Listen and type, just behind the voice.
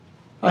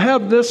I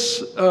have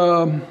this,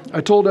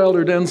 I told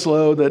Elder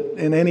Denslow that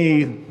in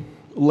any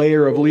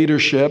layer of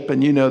leadership,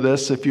 and you know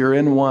this if you're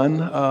in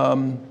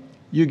one,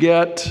 you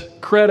get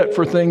credit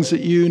for things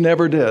that you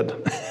never did.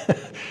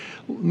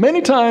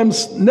 Many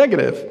times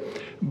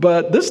negative,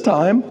 but this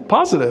time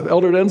positive.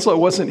 Elder Denslow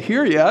wasn't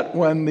here yet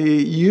when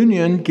the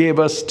union gave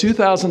us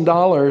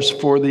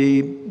 $2,000 for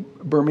the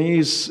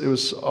Burmese,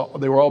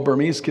 they were all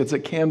Burmese kids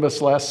at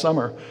Canvas last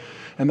summer,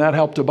 and that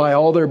helped to buy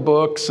all their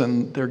books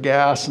and their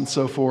gas and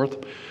so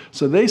forth.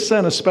 So they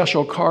sent a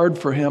special card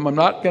for him. I'm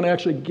not going to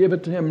actually give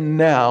it to him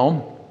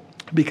now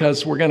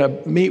because we're going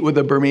to meet with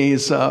the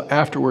Burmese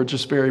afterward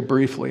just very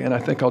briefly, and I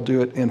think I'll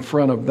do it in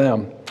front of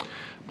them.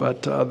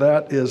 But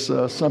that is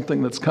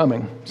something that's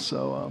coming,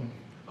 so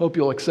hope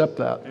you'll accept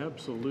that.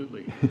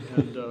 Absolutely.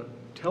 And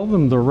tell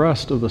them the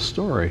rest of the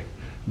story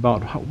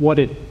about what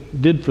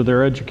it did for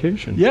their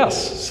education.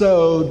 Yes,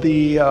 so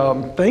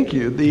thank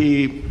you.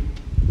 The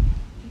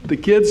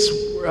kids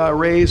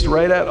raised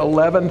right at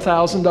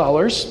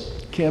 $11,000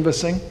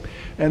 canvassing,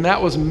 and that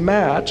was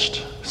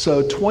matched.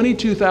 So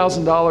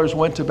 $22,000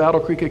 went to Battle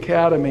Creek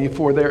Academy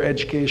for their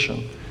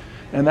education.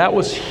 And that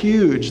was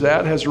huge.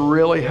 That has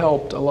really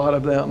helped a lot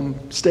of them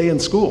stay in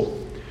school.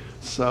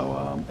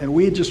 So, and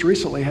we just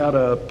recently had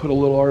to put a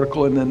little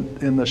article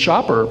in the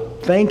Shopper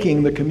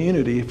thanking the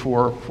community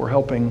for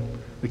helping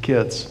the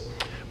kids.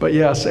 But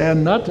yes,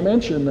 and not to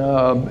mention,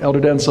 Elder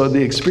Denslow,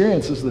 the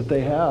experiences that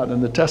they had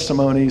and the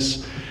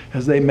testimonies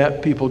as they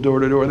met people door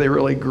to door, they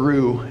really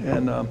grew.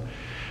 And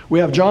we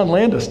have John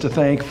Landis to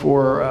thank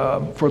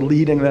for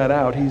leading that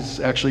out.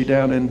 He's actually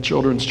down in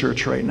Children's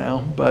Church right now.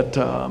 But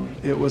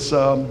it was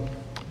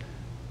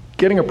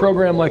getting a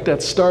program like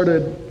that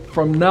started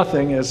from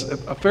nothing is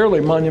a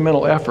fairly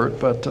monumental effort.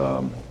 But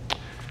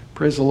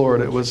praise the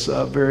Lord, it was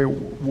very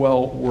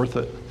well worth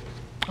it.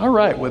 All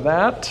right, with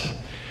that,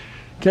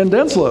 Ken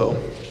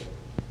Denslow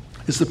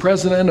is the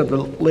president of the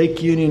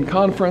Lake Union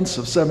Conference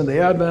of Seventh-day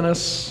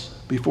Adventists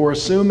before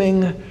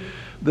assuming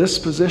this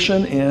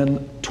position in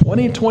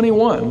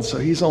 2021. So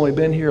he's only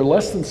been here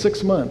less than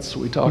 6 months,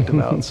 we talked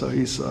about. So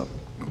he's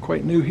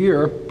quite new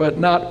here, but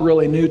not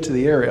really new to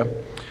the area.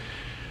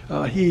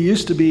 He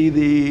used to be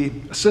the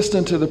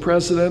assistant to the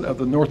president of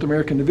the North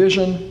American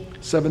Division,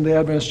 Seventh-day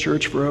Adventist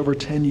Church, for over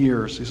 10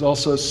 years. He's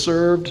also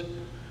served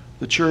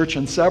the church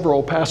in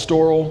several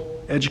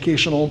pastoral,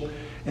 educational,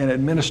 and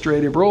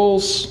administrative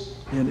roles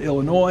in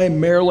Illinois,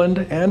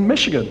 Maryland, and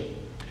Michigan.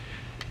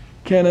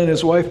 Ken and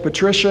his wife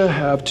Patricia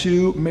have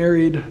 2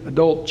 married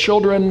adult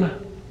children,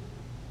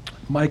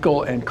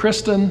 Michael and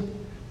Kristen,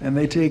 and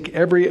they take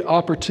every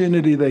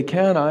opportunity they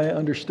can, I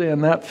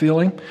understand that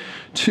feeling,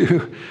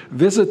 to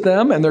visit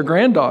them and their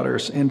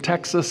granddaughters in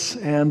Texas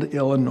and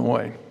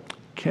Illinois.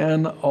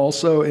 Ken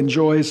also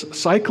enjoys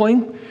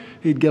cycling.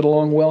 He'd get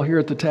along well here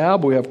at the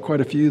Tab. We have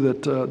quite a few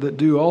that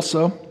do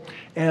also,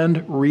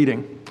 and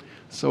reading.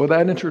 So with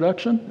that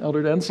introduction,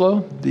 Elder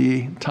Denslow,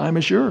 the time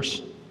is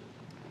yours.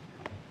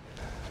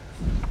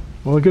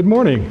 Well, good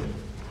morning.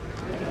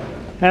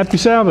 Happy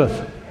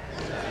Sabbath.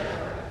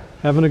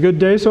 Having a good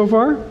day so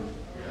far?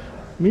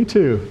 Me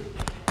too.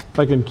 If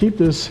I can keep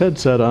this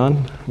headset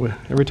on,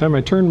 every time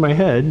I turn my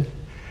head,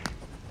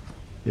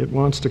 it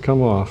wants to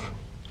come off.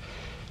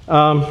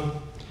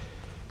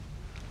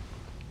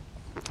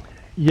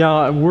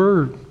 Yeah,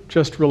 we're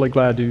just really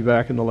glad to be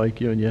back in the Lake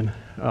Union.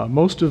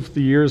 Most of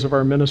the years of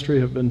our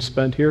ministry have been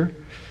spent here.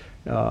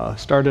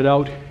 Started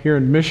out here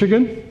in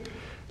Michigan.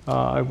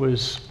 I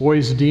was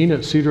boys dean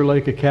at Cedar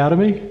Lake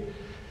Academy.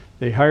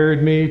 They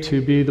hired me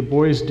to be the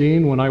boys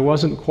dean when I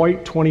wasn't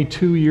quite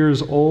 22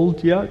 years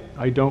old yet.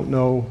 I don't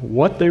know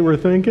what they were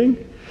thinking,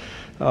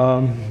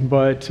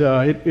 but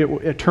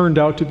it turned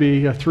out to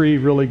be 3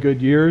 really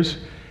good years.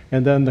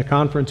 And then the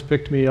conference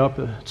picked me up,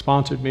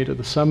 sponsored me to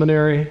the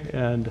seminary,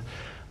 and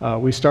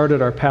we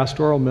started our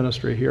pastoral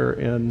ministry here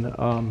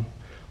in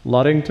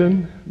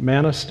Ludington,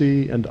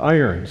 Manistee, and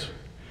Irons.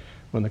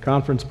 When the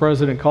conference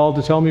president called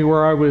to tell me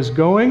where I was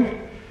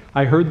going,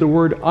 I heard the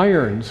word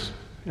Irons,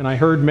 and I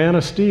heard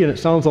Manistee, and it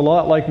sounds a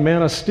lot like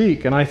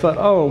Manistee, and I thought,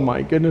 oh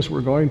my goodness,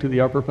 we're going to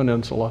the Upper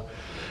Peninsula.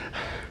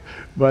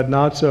 But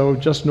not so,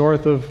 just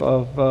north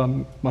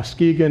of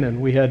Muskegon, and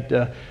we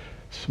had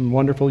some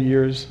wonderful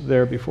years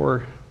there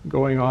before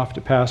going off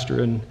to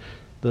pastor in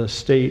the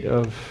state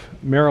of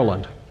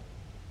Maryland.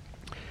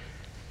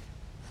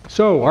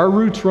 So our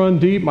roots run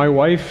deep. My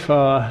wife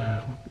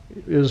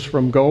is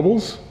from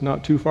Gobles,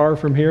 not too far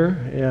from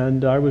here,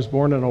 and I was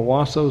born in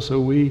Owasso, so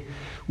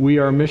we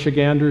are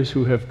Michiganders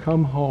who have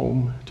come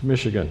home to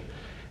Michigan,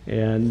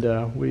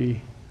 and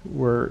we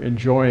were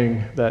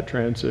enjoying that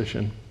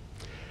transition.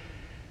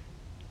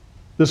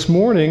 This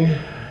morning,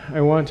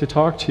 I want to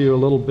talk to you a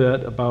little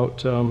bit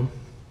about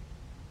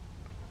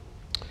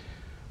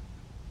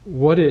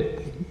what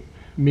it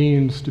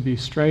means to be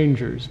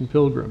strangers and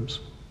pilgrims.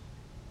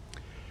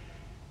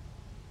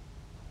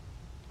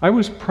 I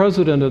was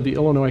president of the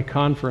Illinois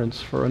Conference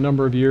for a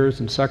number of years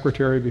and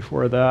secretary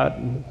before that.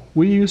 And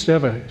we used to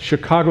have a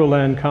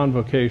Chicagoland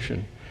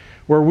convocation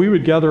where we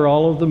would gather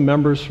all of the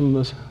members from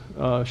the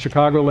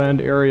Chicagoland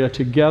area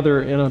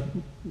together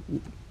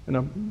in in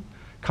a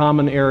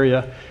common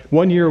area.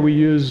 One year we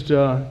used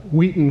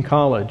Wheaton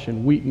College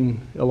in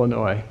Wheaton,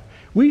 Illinois.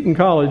 Wheaton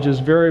College is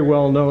very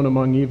well known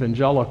among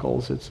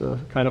evangelicals. It's a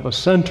kind of a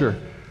center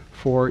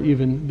for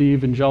even the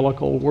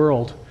evangelical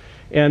world.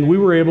 And we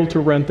were able to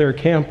rent their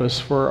campus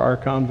for our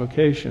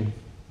convocation.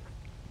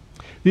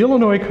 The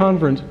Illinois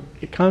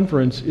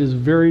Conference is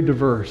very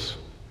diverse,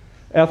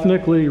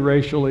 ethnically,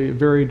 racially,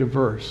 very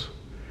diverse.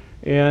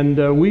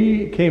 And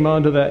we came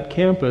onto that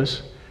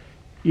campus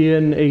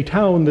in a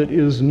town that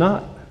is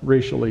not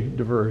racially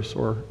diverse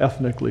or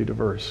ethnically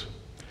diverse,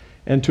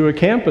 and to a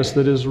campus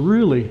that is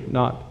really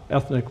not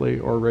ethnically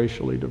or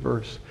racially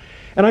diverse.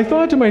 And I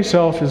thought to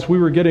myself as we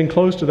were getting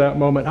close to that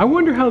moment, I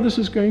wonder how this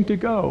is going to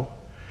go.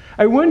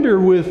 I wonder,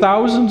 with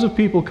thousands of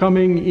people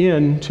coming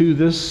in to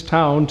this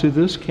town, to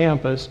this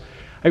campus,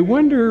 I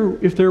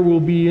wonder if there will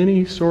be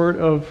any sort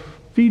of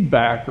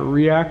feedback or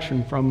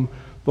reaction from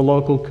the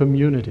local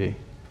community.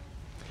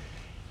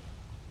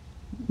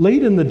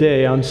 Late in the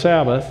day on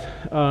Sabbath,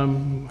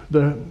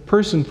 the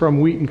person from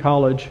Wheaton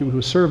College who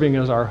was serving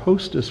as our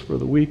hostess for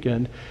the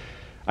weekend,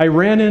 I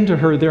ran into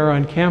her there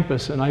on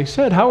campus and I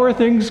said, "How are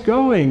things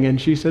going?" And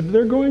she said,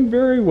 "They're going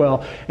very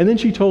well." And then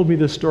she told me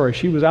this story.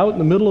 She was out in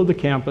the middle of the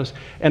campus,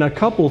 and a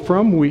couple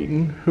from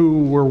Wheaton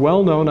who were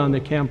well known on the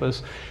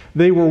campus,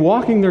 they were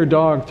walking their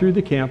dog through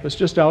the campus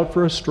just out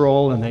for a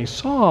stroll, and they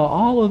saw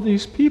all of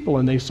these people,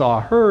 and they saw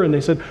her, and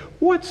they said,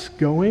 "What's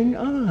going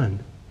on?"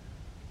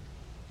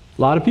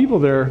 A lot of people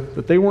there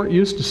that they weren't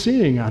used to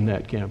seeing on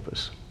that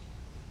campus.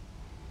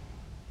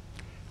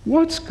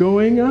 "What's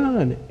going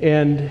on?"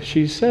 And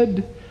she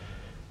said,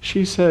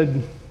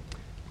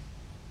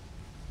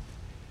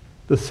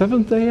 "The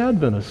Seventh-day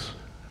Adventists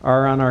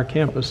are on our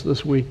campus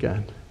this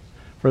weekend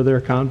for their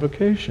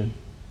convocation."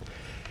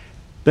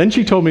 Then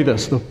she told me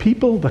this: the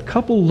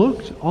couple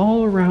looked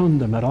all around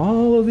them at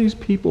all of these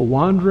people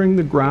wandering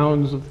the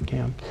grounds of the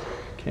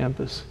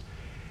campus.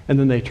 And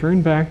then they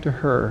turned back to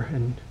her,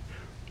 and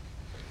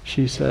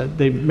she said,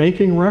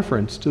 making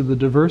reference to the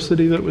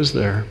diversity that was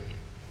there,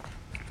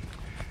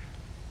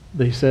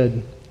 they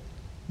said,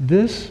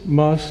 "This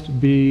must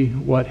be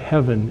what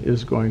heaven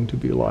is going to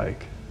be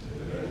like."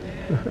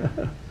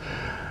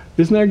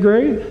 Isn't that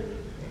great?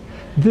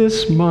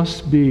 This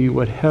must be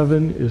what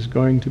heaven is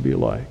going to be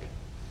like.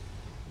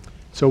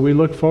 So we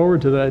look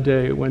forward to that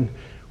day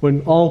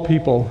when all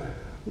people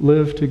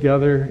live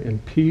together in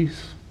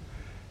peace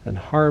and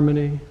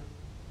harmony,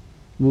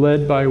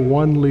 led by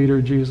one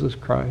leader, Jesus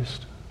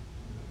Christ.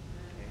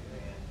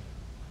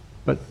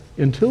 But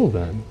until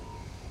then,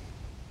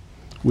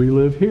 we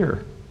live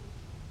here.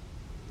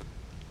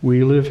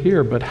 We live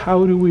here, but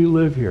how do we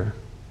live here?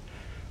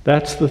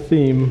 That's the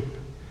theme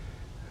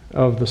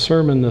of the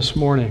sermon this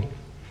morning.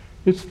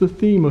 It's the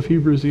theme of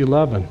Hebrews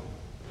 11.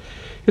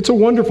 It's a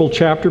wonderful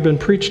chapter, been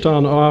preached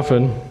on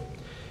often.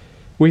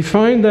 We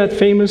find that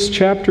famous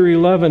chapter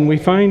 11, we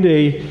find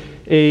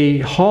a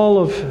hall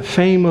of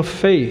fame of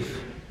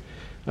faith.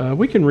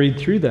 We can read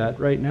through that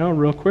right now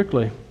real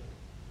quickly.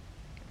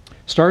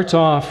 Starts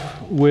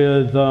off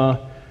with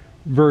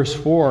verse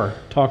 4,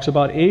 talks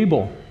about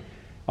Abel,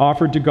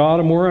 offered to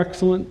God a more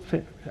excellent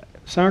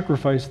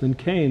sacrifice than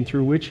Cain,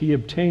 through which he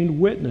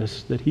obtained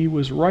witness that he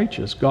was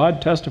righteous,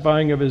 God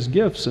testifying of his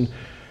gifts, and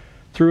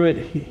through it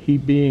he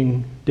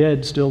being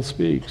dead still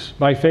speaks.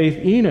 By faith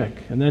Enoch,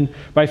 and then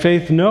by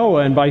faith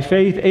Noah, and by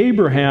faith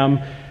Abraham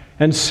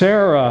and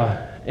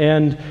Sarah,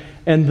 and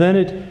then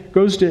it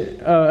goes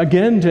to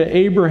again to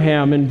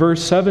Abraham in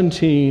verse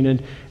 17,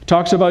 and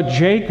talks about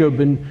Jacob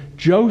and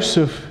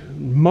Joseph,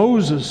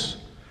 Moses,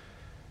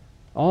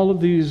 all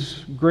of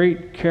these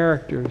great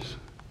characters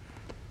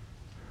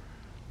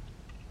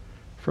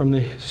from the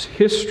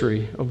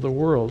history of the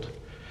world.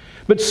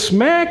 But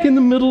smack in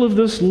the middle of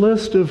this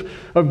list of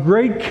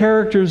great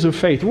characters of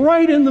faith,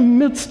 right in the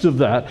midst of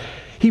that,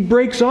 he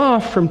breaks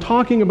off from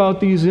talking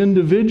about these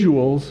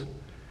individuals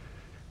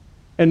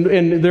and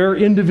their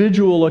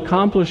individual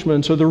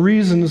accomplishments or the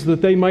reasons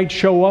that they might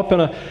show up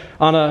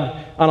on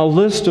a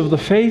list of the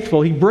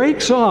faithful. He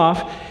breaks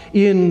off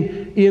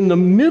in the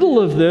middle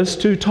of this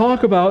to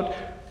talk about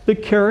the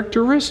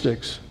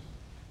characteristics.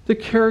 The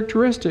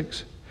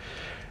characteristics.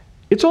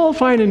 It's all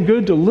fine and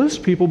good to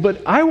list people,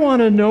 but I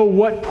want to know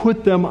what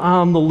put them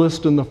on the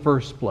list in the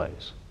first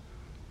place.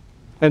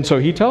 And so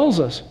he tells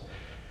us,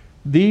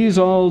 these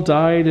all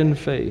died in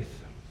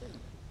faith.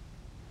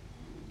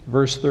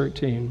 Verse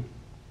 13.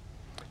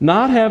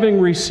 Not having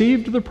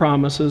received the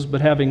promises,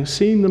 but having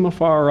seen them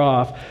afar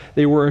off,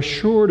 they were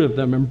assured of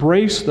them,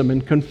 embraced them,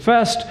 and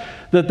confessed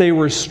that they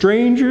were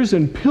strangers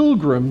and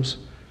pilgrims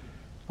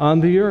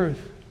on the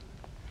earth.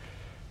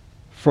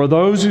 For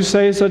those who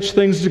say such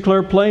things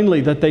declare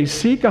plainly that they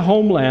seek a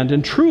homeland,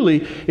 and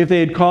truly, if they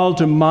had called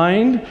to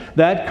mind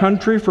that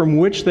country from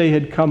which they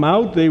had come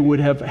out, they would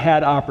have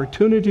had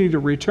opportunity to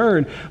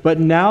return. But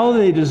now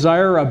they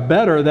desire a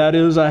better, that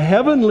is, a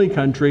heavenly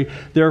country.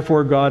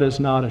 Therefore God is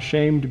not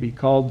ashamed to be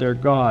called their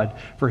God,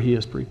 for he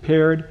has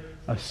prepared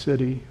a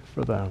city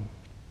for them.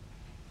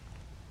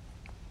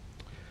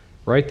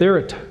 Right there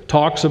it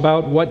talks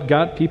about what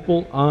got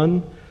people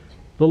on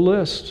the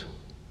list.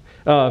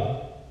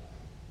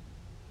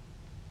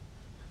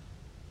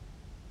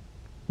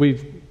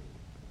 We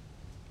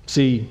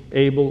see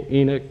Abel,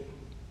 Enoch.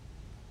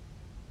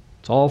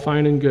 It's all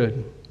fine and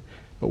good.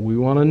 But we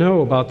want to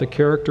know about the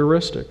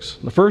characteristics.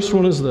 The first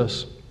one is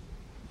this.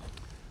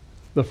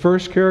 The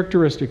first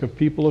characteristic of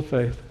people of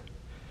faith: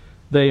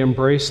 they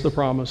embrace the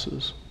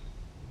promises.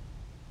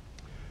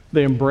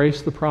 They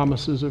embrace the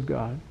promises of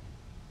God.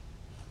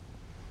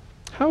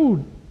 How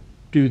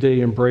do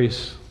they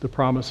embrace the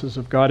promises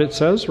of God? It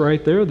says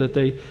right there that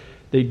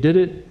they did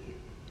it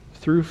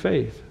through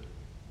faith.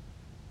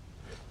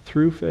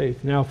 Through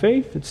faith. Now,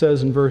 faith, it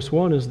says in verse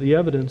 1, is the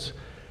evidence,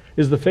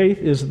 is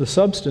the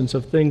substance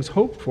of things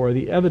hoped for,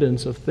 the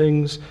evidence of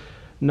things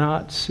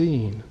not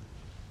seen.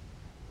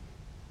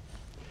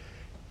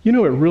 You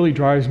know, it really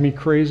drives me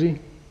crazy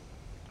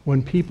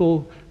when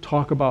people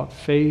talk about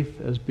faith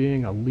as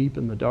being a leap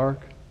in the dark.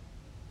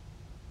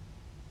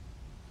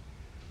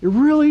 It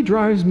really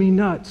drives me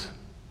nuts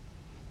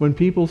when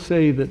people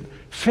say that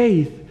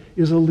faith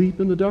is a leap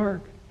in the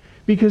dark,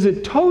 because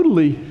it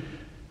totally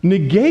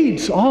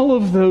negates all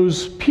of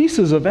those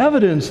pieces of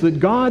evidence that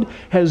God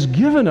has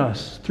given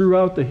us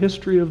throughout the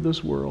history of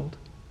this world.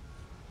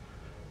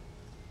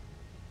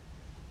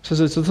 It says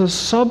it's the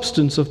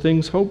substance of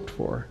things hoped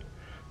for,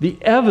 the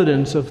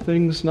evidence of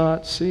things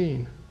not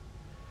seen.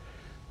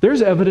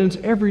 There's evidence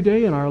every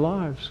day in our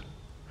lives.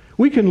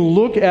 We can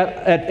look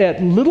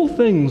at little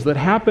things that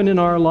happen in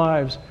our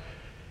lives.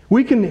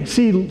 We can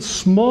see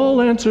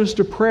small answers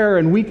to prayer,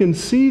 and we can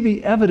see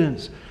the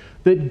evidence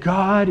that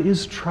God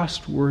is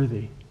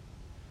trustworthy,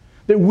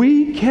 that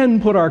we can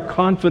put our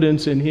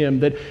confidence in Him,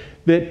 that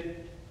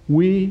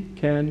we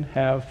can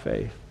have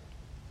faith.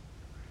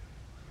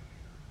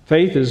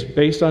 Faith is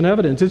based on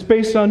evidence. It's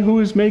based on who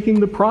is making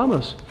the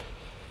promise.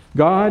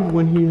 God,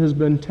 when He has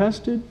been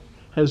tested,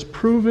 has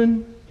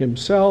proven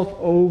Himself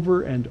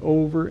over and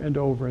over and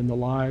over in the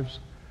lives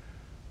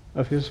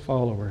of His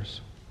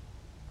followers,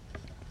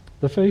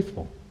 the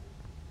faithful.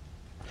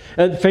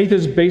 And faith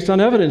is based on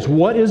evidence.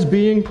 What is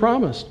being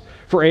promised?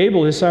 For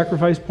Abel, his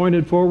sacrifice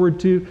pointed forward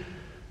to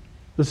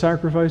the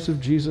sacrifice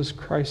of Jesus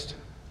Christ.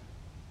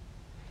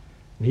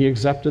 And he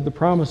accepted the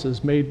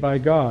promises made by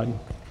God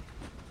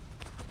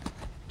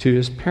to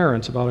his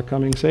parents about a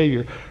coming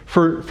Savior.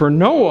 For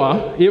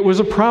Noah, it was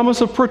a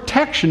promise of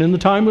protection in the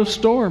time of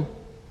storm.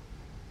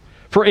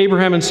 For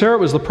Abraham and Sarah, it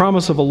was the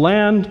promise of a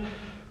land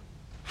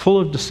full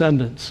of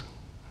descendants.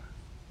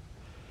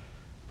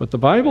 But the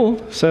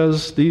Bible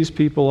says these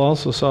people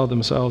also saw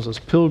themselves as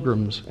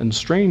pilgrims and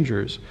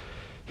strangers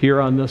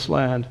here on this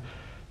land.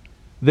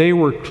 They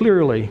were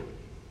clearly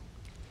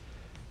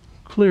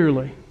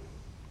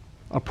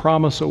a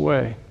promise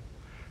away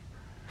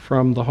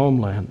from the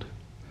homeland,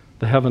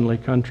 the heavenly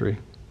country.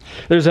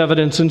 There's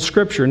evidence in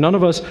Scripture. None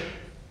of us,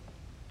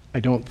 I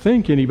don't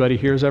think anybody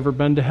here has ever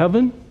been to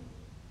heaven.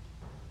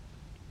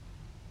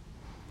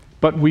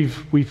 But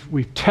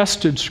we've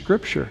tested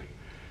Scripture.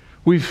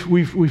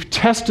 We've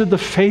tested the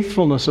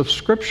faithfulness of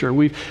Scripture.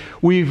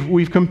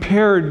 We've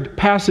compared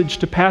passage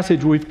to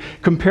passage. We've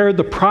compared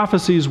the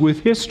prophecies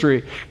with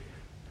history,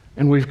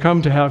 and we've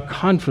come to have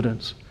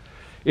confidence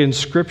in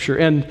Scripture.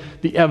 And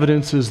the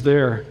evidence is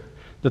there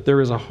that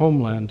there is a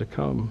homeland to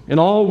come. In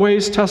all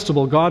ways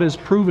testable, God is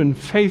proven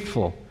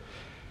faithful,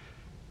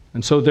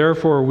 and so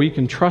therefore we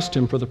can trust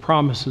Him for the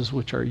promises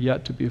which are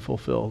yet to be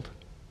fulfilled.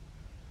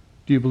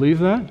 Do you believe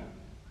that?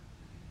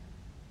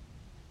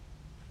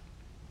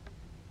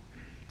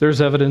 There's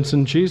evidence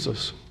in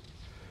Jesus.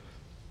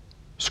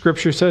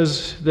 Scripture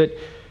says that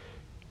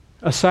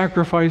a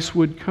sacrifice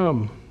would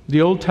come.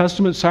 The Old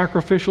Testament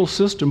sacrificial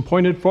system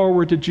pointed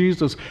forward to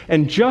Jesus,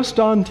 and just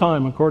on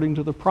time, according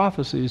to the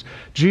prophecies,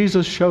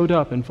 Jesus showed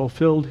up and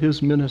fulfilled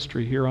His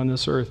ministry here on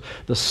this earth.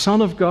 The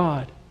Son of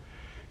God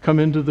come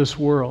into this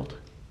world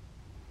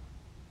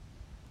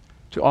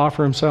to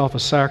offer Himself a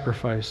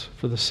sacrifice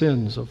for the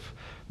sins of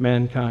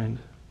mankind.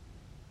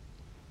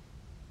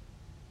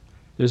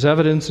 There's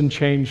evidence in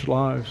changed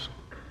lives.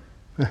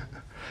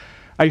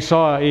 I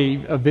saw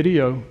a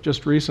video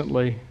just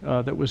recently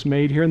that was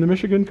made here in the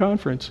Michigan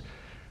Conference.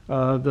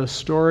 The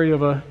story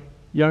of a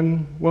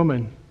young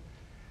woman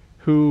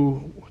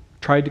who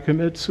tried to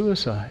commit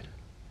suicide.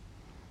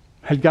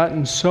 Had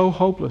gotten so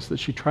hopeless that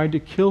she tried to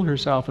kill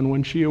herself, and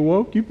when she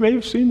awoke, you may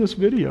have seen this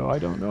video, I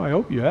don't know, I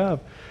hope you have.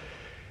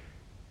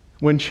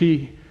 When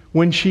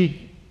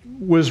she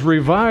was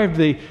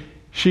revived,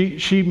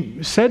 she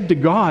said to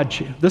God,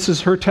 this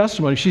is her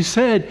testimony, she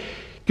said,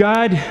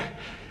 God,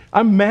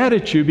 I'm mad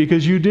at you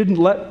because you didn't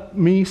let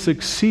me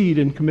succeed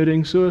in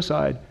committing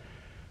suicide.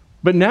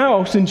 But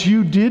now, since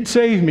you did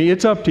save me,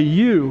 it's up to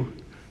you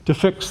to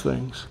fix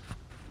things.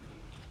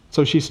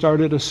 So she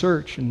started a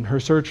search, and her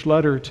search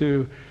led her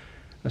to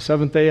a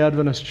Seventh-day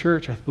Adventist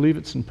church. I believe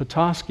it's in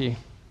Petoskey.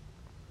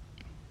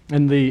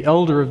 And the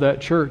elder of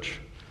that church,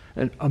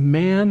 a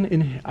man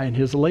in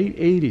his late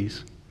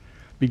 80s,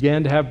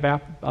 began to have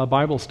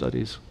Bible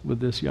studies with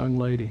this young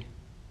lady.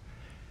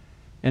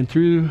 And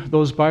through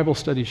those Bible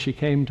studies, she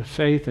came to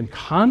faith and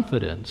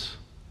confidence.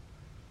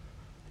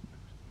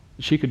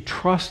 She could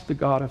trust the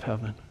God of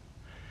heaven.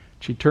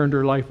 She turned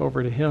her life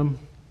over to Him,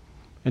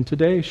 and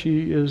today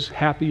she is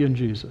happy in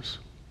Jesus.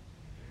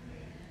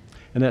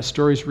 And that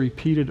story is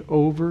repeated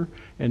over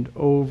and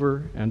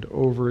over and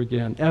over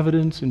again.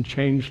 Evidence in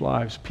changed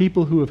lives.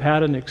 People who have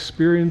had an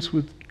experience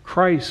with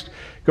Christ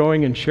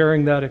going and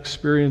sharing that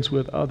experience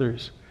with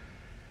others,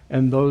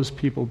 and those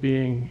people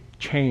being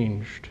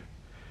changed.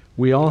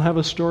 We all have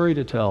a story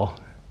to tell.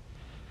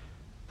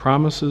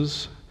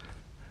 Promises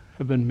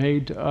have been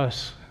made to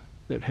us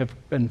that have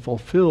been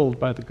fulfilled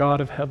by the God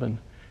of heaven,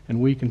 and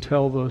we can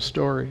tell those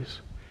stories,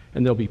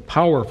 and they'll be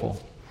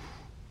powerful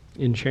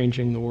in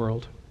changing the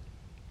world.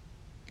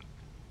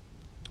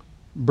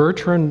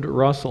 Bertrand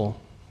Russell,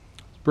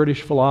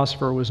 British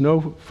philosopher, was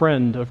no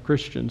friend of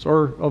Christians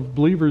or of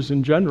believers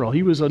in general.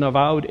 He was an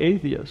avowed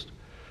atheist.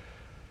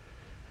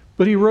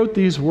 But he wrote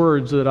these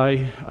words that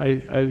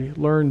I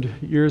learned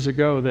years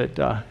ago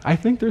that I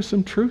think there's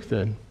some truth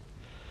in.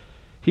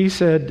 He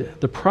said,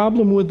 "The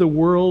problem with the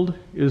world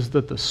is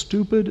that the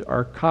stupid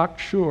are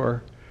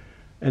cocksure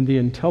and the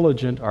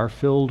intelligent are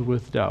filled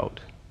with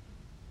doubt."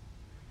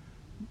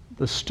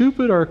 The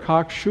stupid are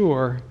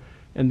cocksure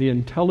and the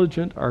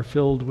intelligent are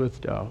filled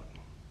with doubt.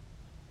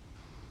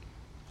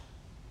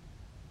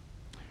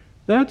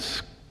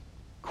 That's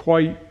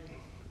quite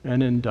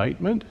an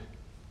indictment,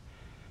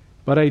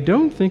 but I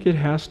don't think it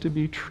has to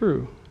be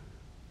true.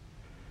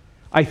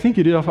 I think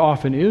it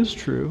often is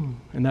true,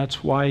 and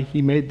that's why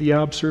he made the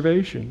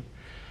observation.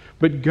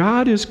 But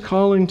God is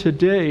calling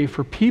today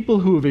for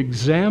people who have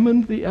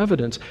examined the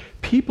evidence,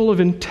 people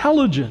of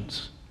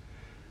intelligence,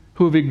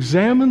 who have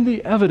examined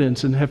the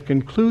evidence and have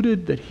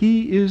concluded that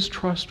He is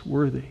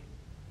trustworthy.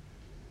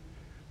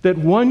 That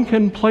one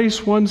can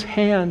place one's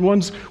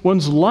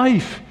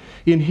life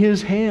in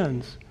His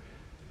hands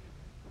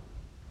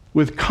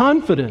with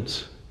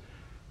confidence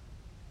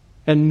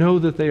and know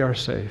that they are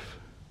safe.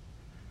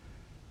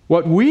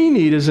 What we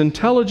need is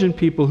intelligent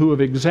people who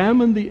have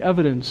examined the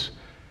evidence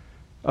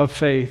of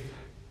faith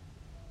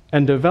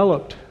and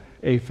developed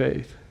a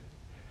faith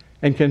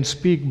and can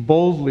speak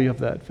boldly of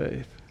that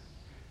faith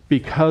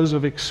because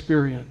of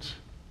experience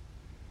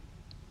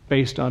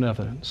based on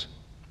evidence.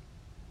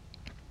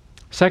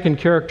 Second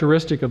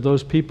characteristic of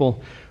those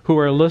people who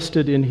are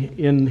listed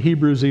in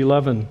Hebrews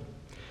 11.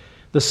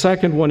 The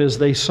second one is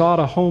they sought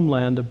a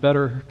homeland, a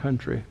better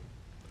country.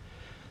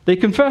 They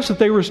confessed that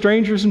they were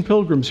strangers and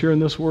pilgrims here in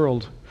this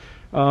world.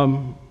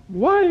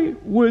 Why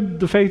would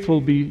the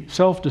faithful be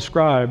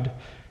self-described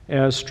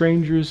as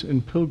strangers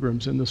and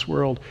pilgrims in this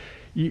world?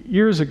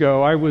 Years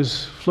ago, I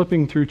was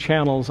flipping through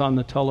channels on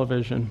the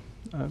television.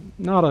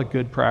 Not a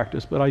good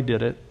practice, but I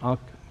did it, I'll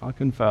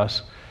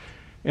confess.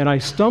 And I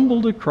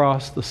stumbled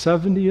across the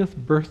 70th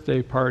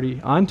birthday party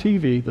on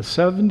TV, the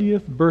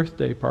 70th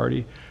birthday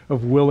party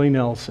of Willie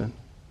Nelson.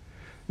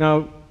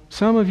 Now,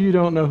 some of you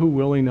don't know who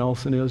Willie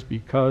Nelson is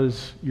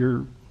because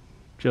you're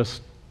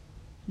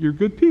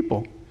good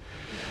people.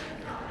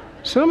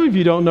 Some of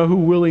you don't know who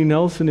Willie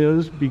Nelson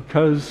is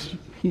because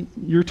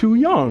you're too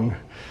young.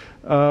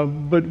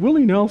 But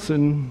Willie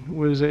Nelson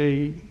was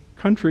a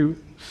country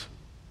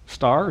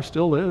star,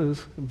 still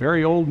is, a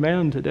very old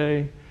man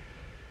today.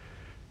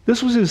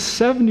 This was his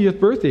 70th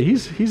birthday.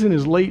 He's in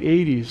his late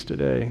 80s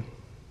today.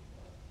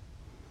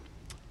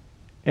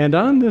 And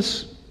on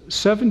this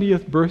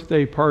 70th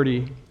birthday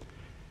party,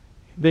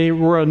 there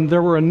were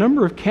a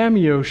number of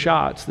cameo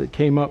shots that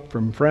came up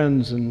from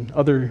friends and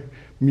other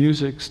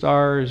music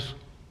stars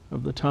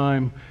of the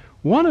time.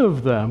 One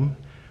of them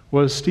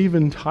was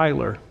Steven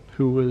Tyler,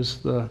 who was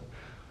the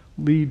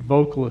lead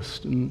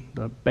vocalist in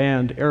the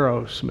band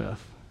Aerosmith.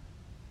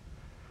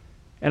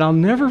 And I'll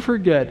never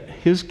forget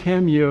his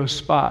cameo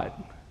spot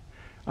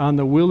on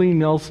the Willie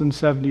Nelson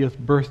 70th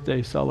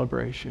birthday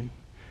celebration.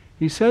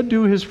 He said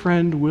to his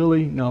friend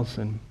Willie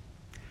Nelson,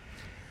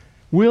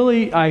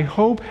 "Willie, I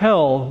hope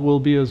hell will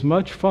be as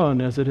much fun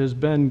as it has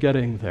been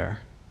getting there."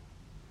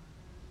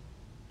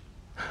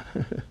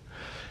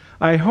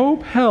 I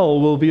hope hell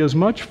will be as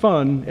much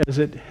fun as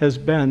it has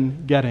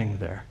been getting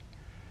there.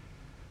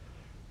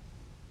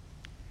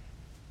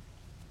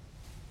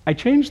 I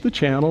changed the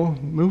channel,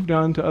 moved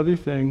on to other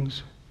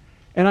things,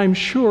 and I'm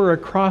sure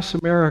across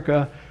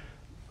America,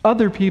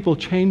 other people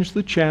changed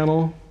the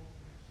channel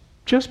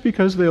just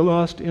because they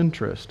lost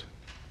interest.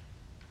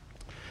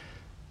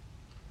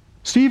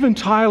 Steven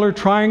Tyler,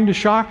 trying to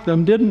shock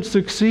them, didn't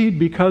succeed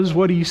because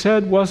what he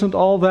said wasn't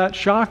all that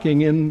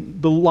shocking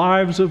in the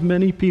lives of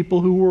many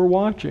people who were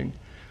watching.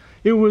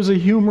 It was a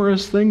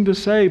humorous thing to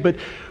say, but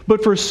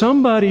for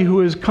somebody who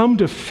has come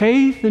to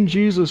faith in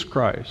Jesus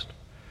Christ,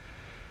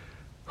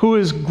 who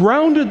has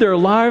grounded their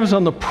lives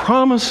on the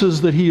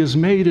promises that He has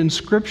made in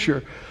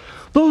Scripture,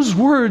 those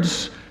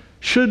words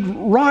should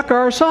rock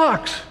our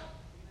socks.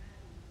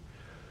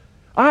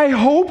 I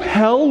hope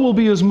hell will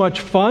be as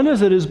much fun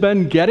as it has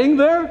been getting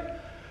there.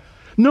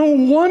 No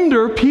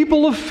wonder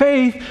people of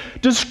faith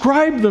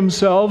describe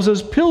themselves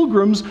as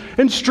pilgrims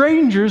and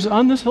strangers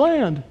on this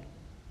land,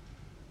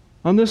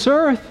 on this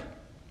earth.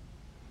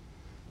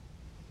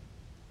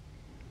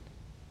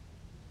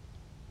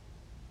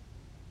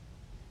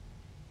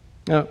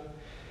 Now,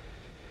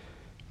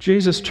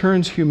 Jesus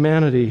turns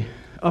humanity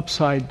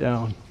upside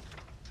down.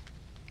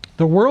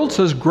 The world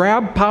says,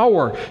 grab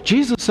power.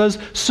 Jesus says,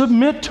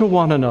 submit to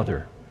one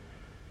another.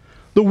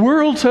 The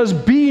world says,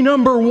 be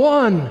number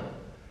one.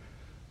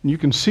 And you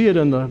can see it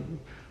in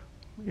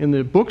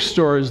the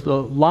bookstores,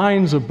 the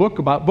lines of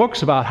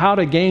books about how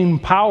to gain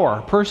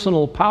power,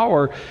 personal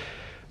power.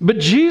 But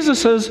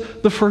Jesus says,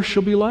 the first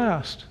shall be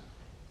last.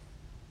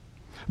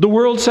 The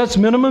world sets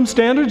minimum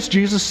standards.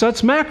 Jesus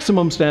sets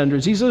maximum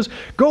standards. He says,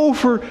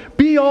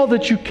 be all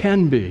that you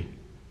can be.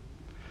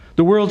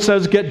 The world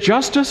says, get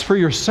justice for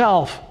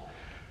yourself.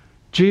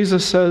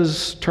 Jesus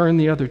says, turn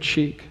the other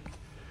cheek.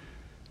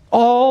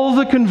 All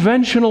the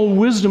conventional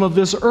wisdom of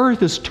this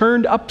earth is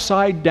turned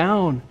upside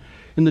down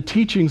in the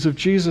teachings of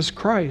Jesus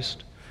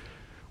Christ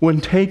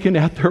when taken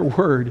at their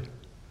word.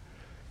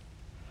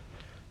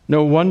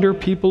 No wonder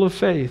people of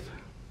faith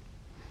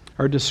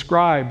are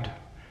described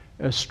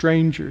as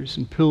strangers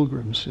and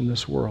pilgrims in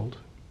this world.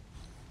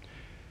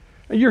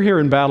 You're here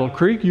in Battle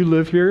Creek. You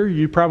live here.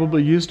 You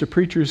probably used to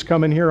preachers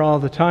coming here all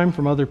the time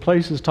from other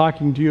places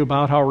talking to you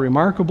about how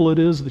remarkable it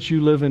is that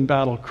you live in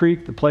Battle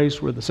Creek, the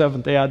place where the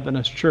Seventh-day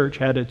Adventist Church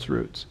had its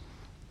roots.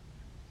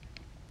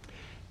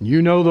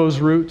 You know those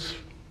roots.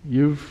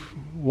 You've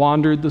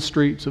wandered the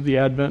streets of the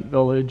Advent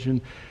Village,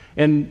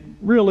 and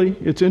really,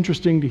 it's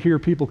interesting to hear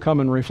people come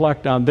and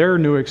reflect on their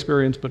new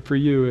experience, but for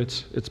you,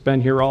 it's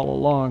been here all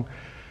along.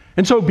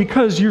 And so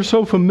because you're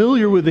so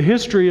familiar with the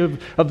history of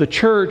the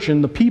church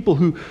and the people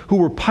who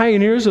were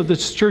pioneers of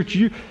this church,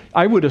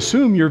 I would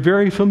assume you're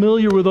very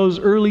familiar with those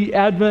early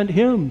Advent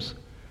hymns.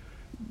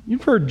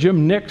 You've heard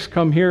Jim Nix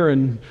come here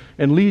and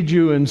lead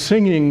you in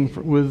singing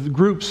with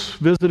groups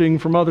visiting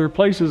from other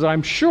places,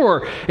 I'm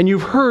sure. And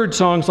you've heard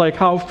songs like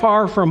How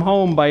Far From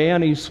Home by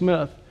Annie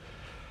Smith.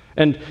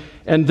 And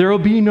There'll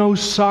Be No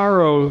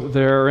Sorrow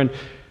there. And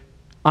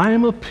I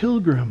am a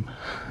pilgrim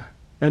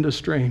and a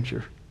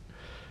stranger.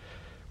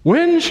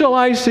 When shall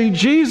I see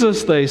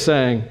Jesus, they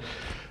sang.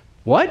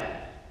 What?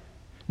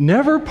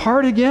 Never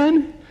part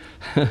again?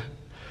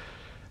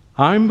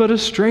 I'm but a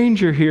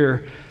stranger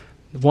here.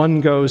 One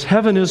goes,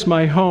 heaven is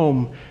my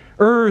home.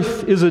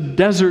 Earth is a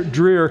desert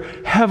drear.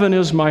 Heaven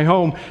is my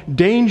home.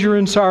 Danger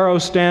and sorrow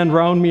stand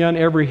round me on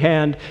every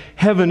hand.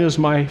 Heaven is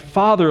my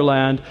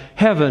fatherland.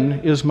 Heaven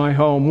is my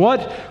home.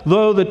 What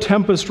though the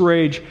tempest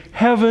rage?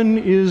 Heaven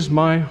is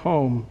my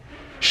home.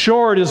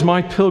 Short is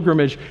my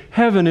pilgrimage.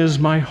 Heaven is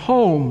my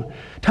home.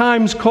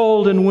 Time's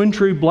cold and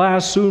wintry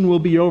blast soon will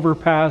be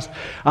overpast.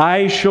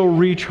 I shall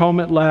reach home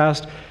at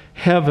last.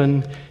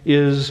 Heaven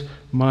is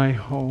my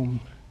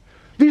home.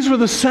 These were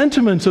the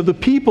sentiments of the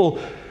people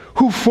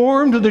who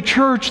formed the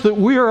church that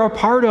we are a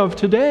part of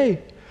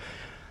today.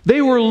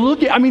 They were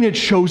looking, it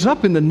shows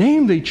up in the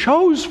name they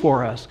chose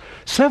for us.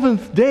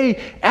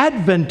 Seventh-day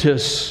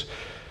Adventists.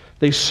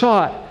 They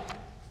sought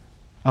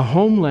a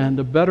homeland,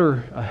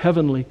 a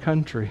heavenly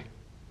country.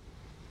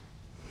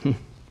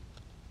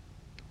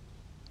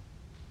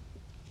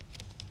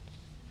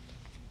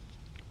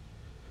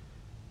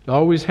 It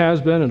always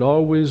has been, it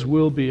always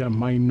will be a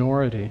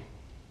minority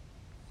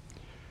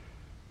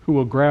who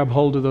will grab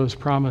hold of those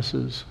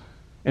promises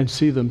and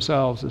see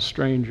themselves as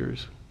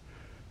strangers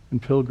and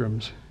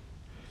pilgrims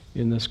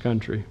in this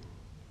country.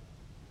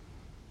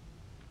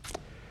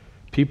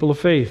 People of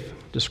faith,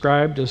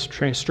 described as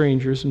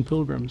strangers and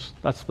pilgrims.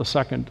 That's the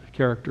second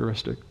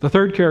characteristic. The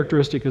third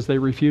characteristic is they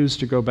refuse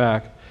to go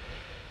back.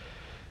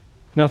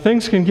 Now,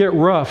 things can get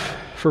rough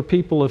for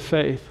people of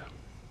faith.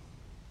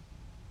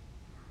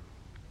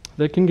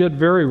 They can get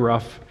very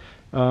rough.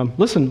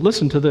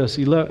 Listen to this,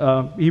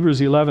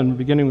 Hebrews 11,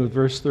 beginning with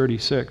verse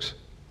 36.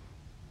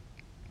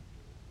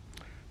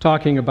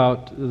 Talking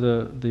about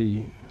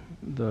the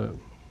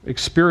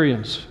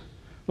experience.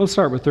 Let's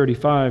start with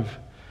 35.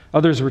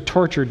 Others were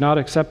tortured, not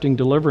accepting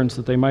deliverance,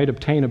 that they might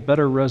obtain a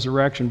better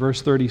resurrection.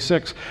 Verse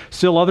 36.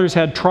 Still others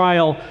had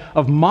trial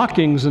of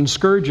mockings and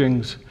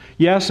scourgings.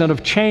 Yes, and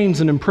of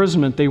chains and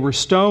imprisonment. They were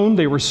stoned,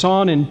 they were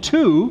sawn in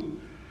two.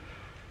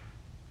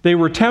 They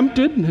were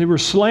tempted, they were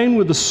slain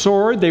with the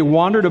sword, they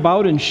wandered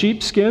about in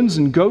sheepskins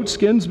and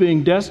goatskins,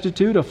 being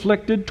destitute,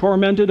 afflicted,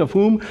 tormented, of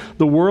whom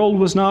the world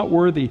was not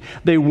worthy.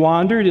 They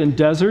wandered in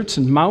deserts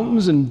and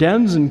mountains and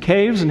dens and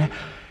caves,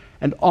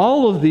 and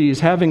all of these,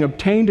 having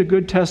obtained a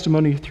good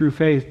testimony through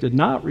faith, did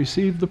not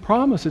receive the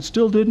promise. It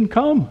still didn't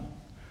come.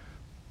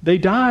 They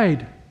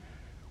died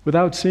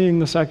without seeing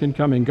the second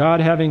coming. God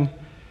having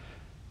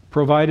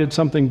provided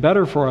something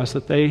better for us,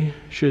 that they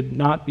should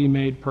not be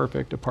made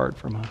perfect apart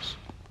from us.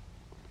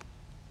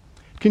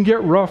 Can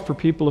get rough for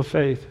people of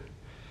faith.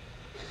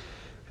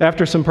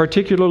 After some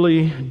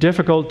particularly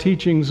difficult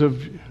teachings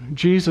of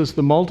Jesus,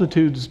 the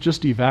multitudes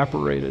just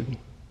evaporated. And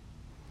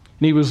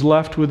he was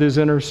left with his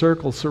inner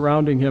circle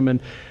surrounding him.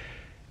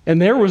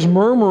 And there was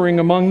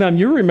murmuring among them.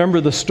 You remember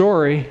the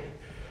story.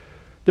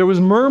 There was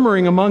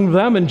murmuring among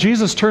them, and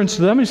Jesus turns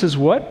to them and he says,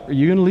 what? Are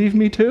you going to leave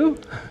me too?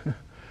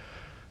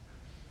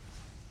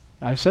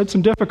 I've said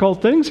some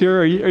difficult things here.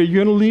 Are you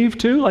going to leave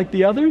too, like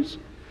the others?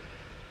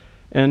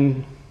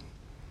 And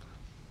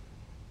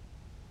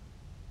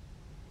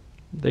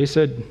they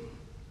said,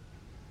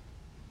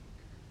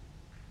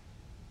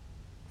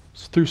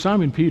 It's through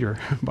Simon Peter,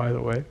 by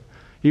the way.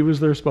 He was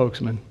their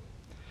spokesman.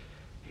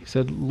 He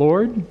said,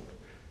 "Lord,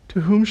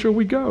 to whom shall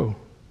we go?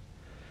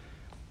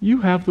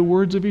 You have the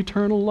words of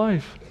eternal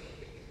life.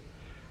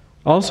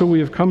 Also, we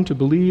have come to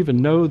believe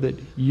and know that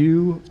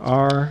you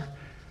are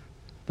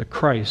the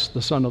Christ,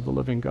 the Son of the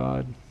living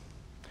God."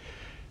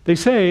 They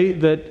say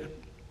that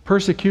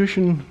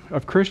persecution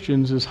of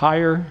Christians is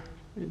higher.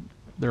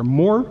 There are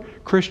more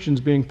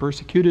Christians being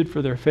persecuted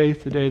for their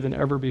faith today than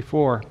ever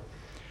before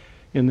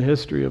in the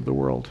history of the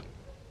world,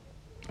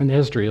 in the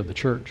history of the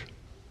church.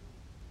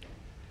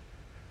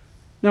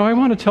 Now, I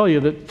want to tell you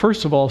that,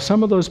 first of all,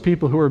 some of those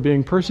people who are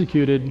being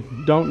persecuted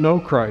don't know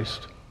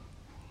Christ.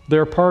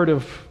 They're part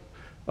of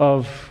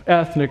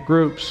ethnic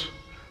groups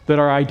that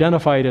are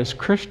identified as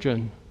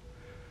Christian,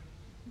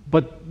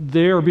 but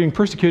they are being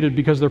persecuted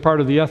because they're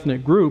part of the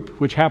ethnic group,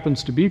 which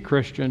happens to be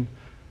Christian,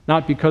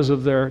 not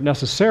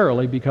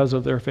necessarily because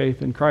of their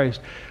faith in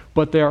Christ.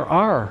 But there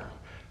are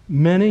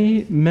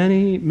many,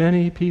 many,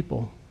 many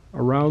people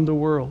around the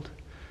world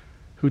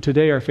who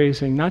today are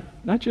facing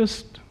not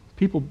just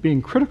people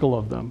being critical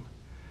of them,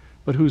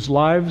 but whose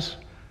lives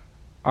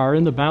are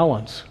in the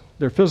balance.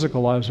 Their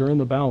physical lives are in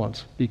the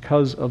balance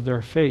because of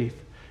their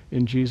faith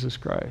in Jesus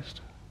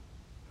Christ.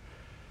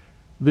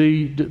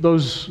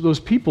 Those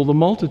people, the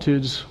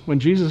multitudes, when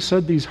Jesus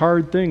said these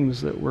hard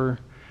things that were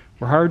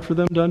hard for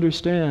them to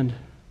understand,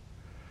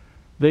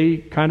 they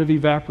kind of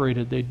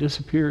evaporated, they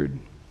disappeared.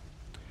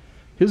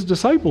 His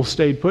disciples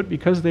stayed put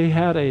because they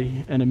had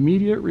an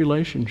immediate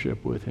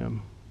relationship with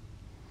him.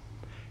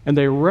 And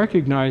they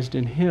recognized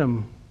in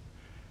him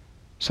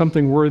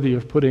something worthy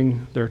of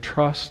putting their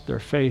trust, their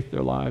faith,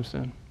 their lives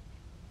in.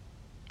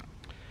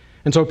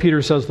 And so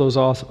Peter says those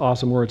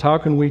awesome words. How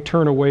can we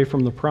turn away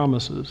from the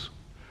promises?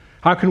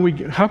 How can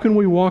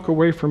we walk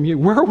away from you?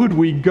 Where would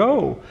we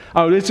go?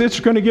 Oh, it's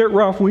going to get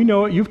rough. We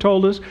know it. You've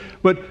told us.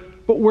 But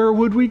where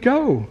would we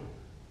go?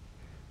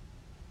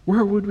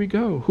 Where would we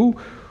go?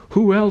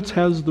 Who else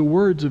has the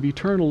words of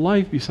eternal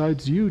life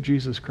besides you,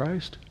 Jesus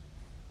Christ?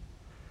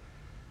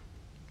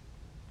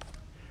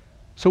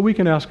 So we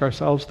can ask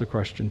ourselves the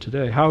question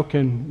today, how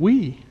can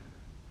we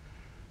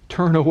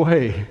turn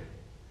away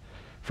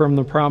from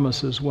the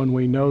promises when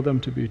we know them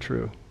to be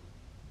true?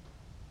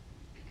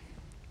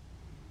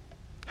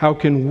 How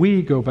can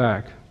we go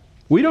back?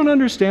 We don't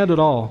understand it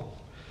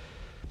all,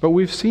 but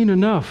we've seen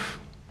enough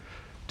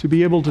to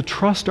be able to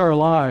trust our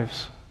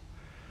lives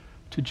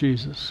to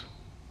Jesus.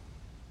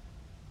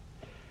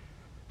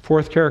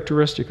 Fourth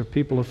characteristic of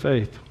people of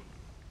faith.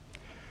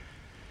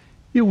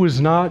 It was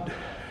not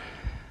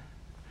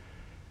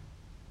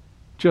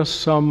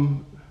just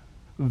some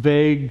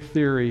vague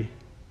theory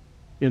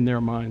in their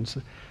minds.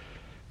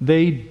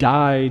 They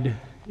died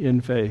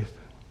in faith.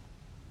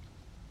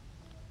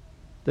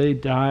 They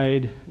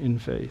died in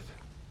faith.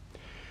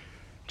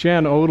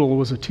 Jan Odell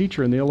was a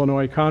teacher in the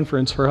Illinois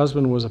Conference. Her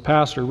husband was a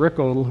pastor. Rick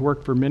Odell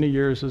worked for many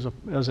years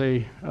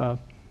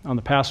on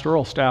the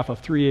pastoral staff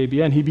of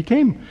 3ABN. He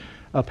became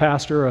a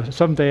pastor, a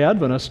Seventh-day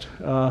Adventist,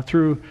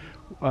 through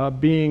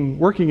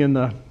working in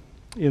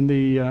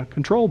the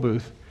control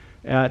booth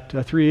at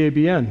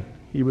 3ABN.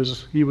 He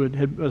was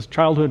a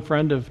childhood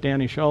friend of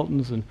Danny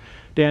Shelton's, and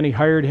Danny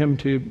hired him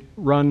to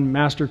run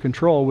master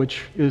control,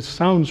 which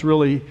sounds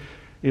really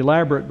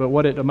elaborate, but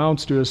what it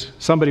amounts to is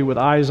somebody with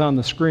eyes on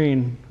the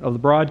screen of the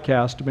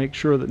broadcast to make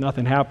sure that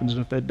nothing happens,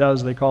 and if that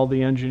does, they call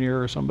the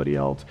engineer or somebody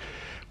else.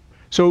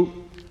 So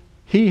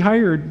he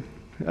hired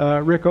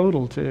Rick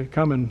Odell to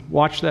come and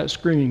watch that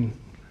screen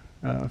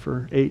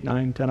for 8,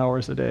 9, 10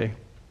 hours a day.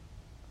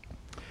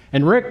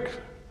 And Rick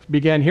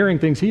began hearing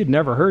things he had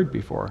never heard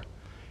before.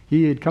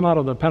 He had come out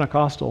of the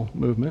Pentecostal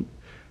movement,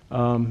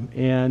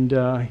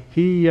 and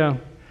he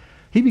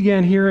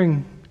began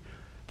hearing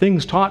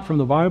things taught from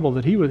the Bible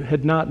that he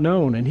had not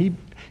known. And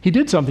he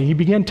did something. He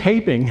began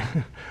taping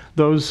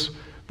those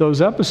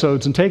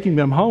episodes and taking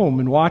them home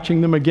and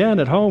watching them again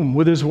at home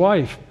with his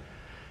wife.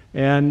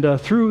 And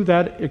through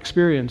that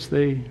experience,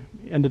 they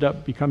ended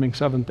up becoming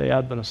Seventh-day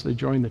Adventists. They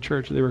joined the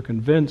church. They were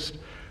convinced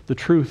the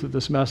truth of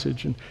this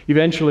message. And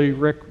eventually,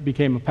 Rick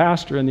became a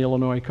pastor in the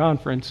Illinois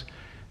Conference,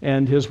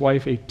 and his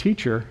wife a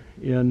teacher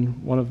in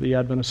one of the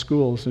Adventist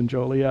schools in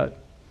Joliet.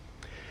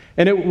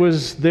 And it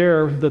was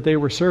there that they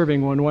were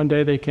serving when one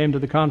day they came to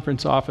the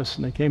conference office,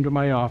 and they came to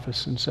my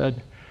office and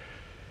said,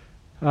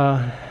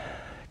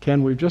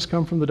 Ken, we've just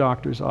come from the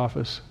doctor's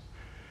office,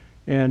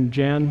 and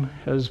Jan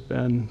has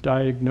been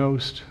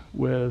diagnosed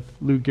with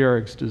Lou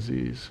Gehrig's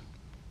disease,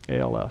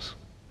 ALS.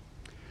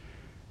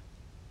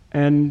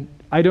 And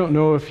I don't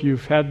know if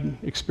you've had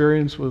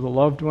experience with a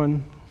loved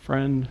one,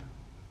 friend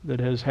that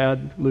has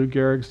had Lou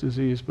Gehrig's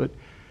disease, but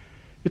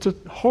it's a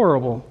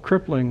horrible,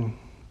 crippling,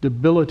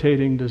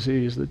 debilitating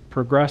disease that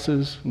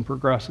progresses and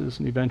progresses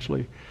and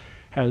eventually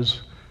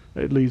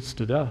it leads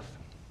to death.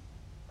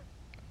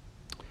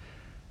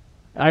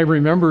 I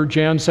remember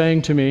Jan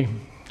saying to me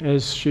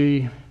as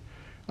she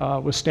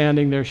was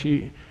standing there,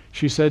 she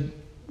said,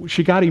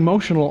 she got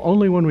emotional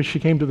only when she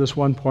came to this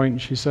one point,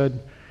 and she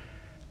said,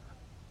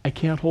 I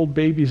can't hold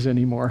babies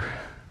anymore.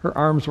 Her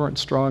arms weren't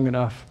strong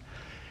enough.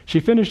 She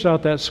finished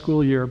out that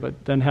school year,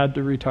 but then had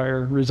to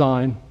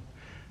resign.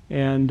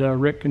 And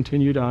Rick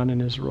continued on in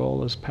his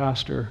role as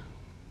pastor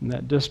in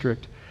that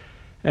district.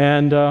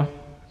 And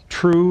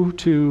true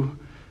to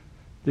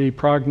the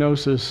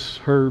prognosis,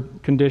 her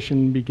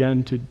condition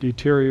began to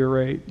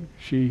deteriorate.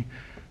 She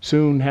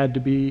soon had to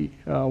be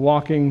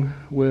walking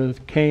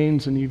with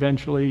canes, and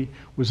eventually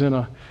was in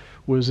a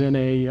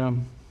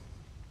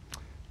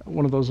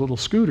one of those little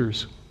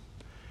scooters.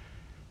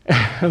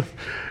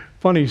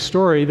 Funny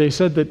story. They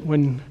said that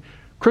when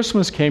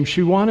Christmas came,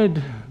 she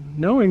wanted,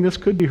 knowing this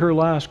could be her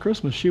last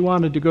Christmas, she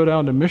wanted to go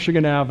down to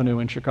Michigan Avenue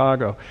in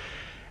Chicago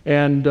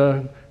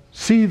and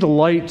see the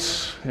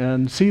lights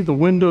and see the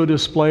window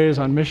displays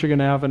on Michigan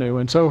Avenue.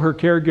 And so her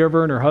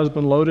caregiver and her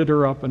husband loaded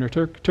her up and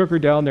took her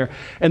down there.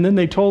 And then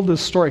they told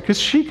this story, because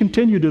she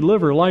continued to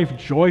live her life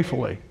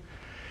joyfully.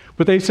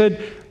 But they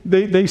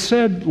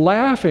said,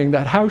 laughing,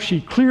 that how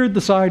she cleared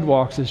the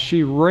sidewalks as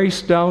she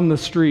raced down the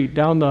street,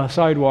 down the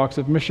sidewalks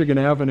of Michigan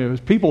Avenue,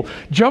 people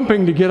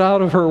jumping to get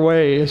out of her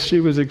way as she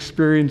was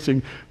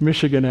experiencing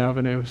Michigan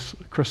Avenue's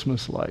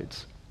Christmas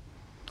lights.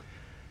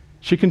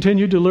 She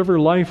continued to live her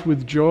life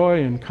with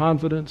joy and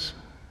confidence,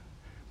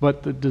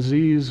 but the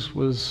disease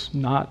was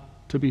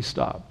not to be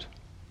stopped.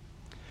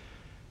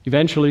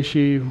 Eventually,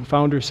 she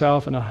found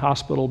herself in a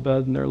hospital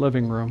bed in their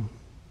living room.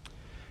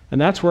 And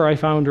that's where I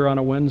found her on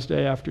a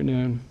Wednesday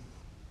afternoon.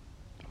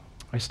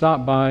 I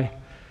stopped by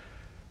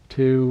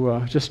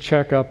to just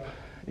check up,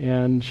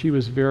 and she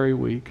was very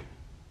weak.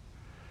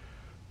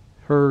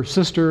 Her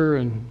sister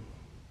and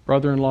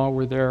brother-in-law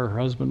were there, her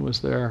husband was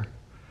there,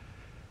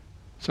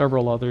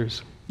 several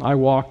others. I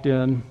walked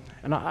in,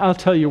 and I'll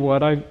tell you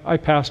what, I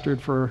pastored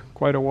for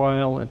quite a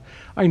while, and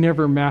I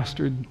never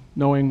mastered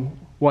knowing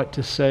what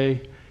to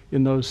say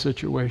in those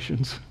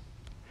situations.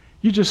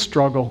 You just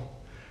struggle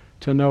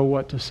to know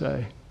what to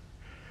say.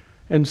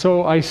 And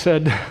so I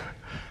said,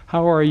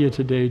 "How are you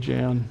today,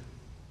 Jan?"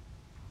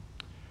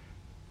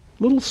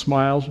 Little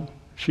smile.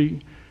 She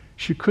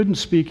couldn't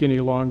speak any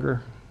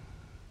longer.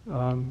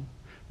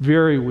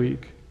 Very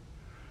weak.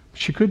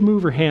 She could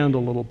move her hand a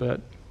little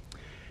bit.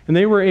 And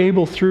they were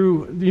able,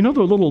 through, the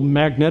little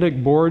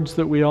magnetic boards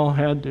that we all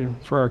had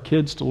for our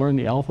kids to learn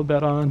the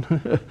alphabet on?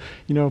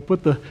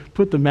 Put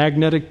the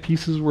magnetic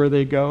pieces where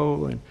they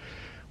go. And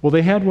well,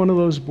 they had one of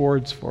those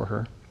boards for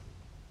her.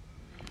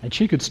 And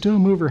she could still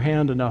move her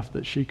hand enough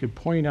that she could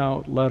point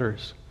out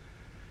letters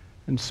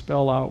and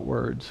spell out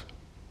words.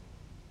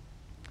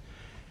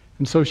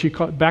 And so she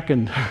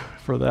beckoned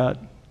for that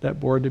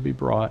board to be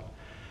brought.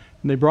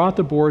 And they brought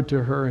the board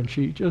to her, and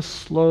she just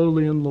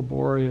slowly and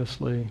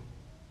laboriously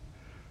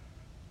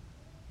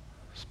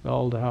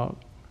spelled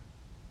out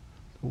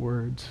the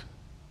words,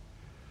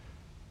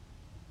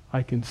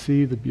 "I can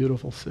see the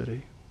beautiful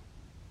city."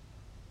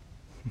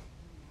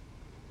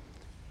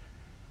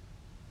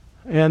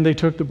 And they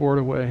took the board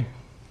away.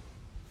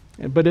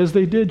 But as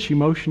they did, she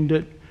motioned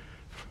it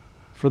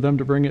for them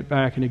to bring it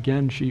back. And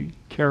again, she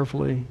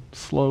carefully,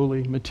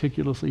 slowly,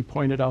 meticulously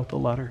pointed out the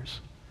letters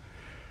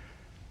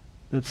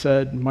that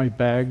said, "My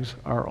bags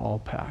are all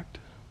packed."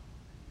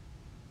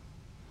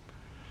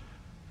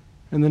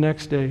 And the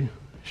next day,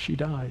 she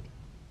died.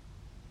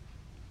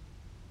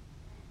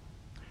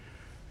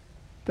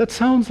 That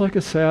sounds like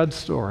a sad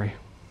story.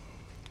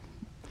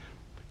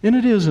 And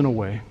it is in a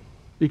way,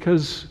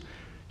 because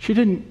she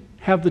didn't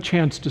have the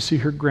chance to see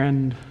her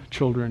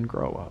grandchildren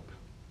grow up.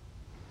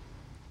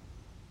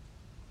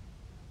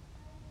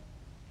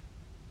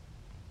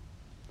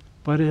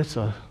 But it's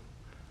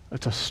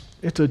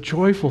a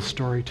joyful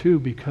story too,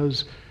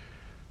 because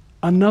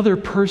another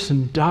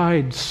person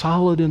died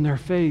solid in their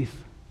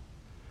faith,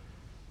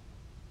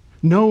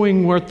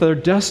 knowing what their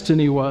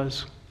destiny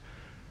was,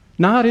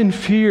 not in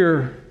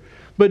fear,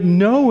 but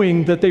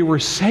knowing that they were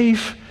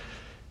safe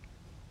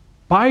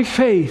by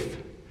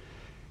faith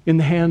in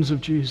the hands of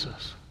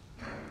Jesus.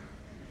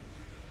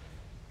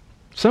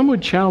 Some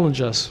would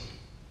challenge us.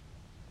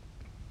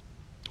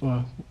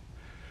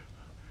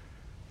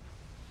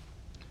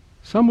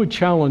 Some would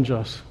challenge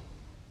us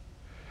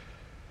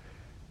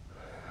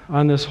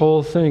on this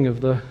whole thing of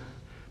the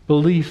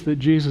belief that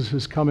Jesus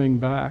is coming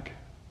back,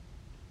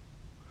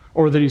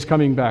 or that he's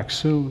coming back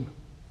soon.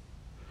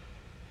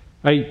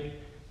 I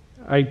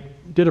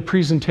did a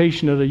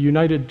presentation at a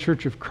United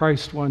Church of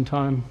Christ one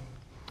time.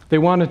 They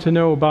wanted to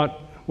know about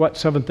what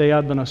Seventh-day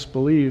Adventists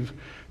believe.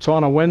 So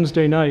on a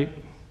Wednesday night,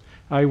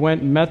 I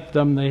went and met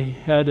them. They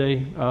had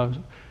a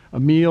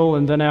meal,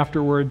 and then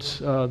afterwards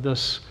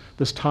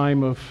this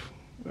time of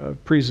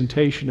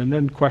presentation, and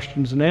then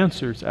questions and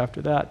answers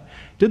after that.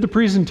 Did the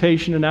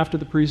presentation, and after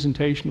the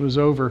presentation was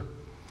over,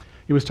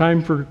 it was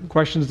time for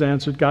questions and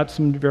answers. Got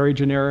some very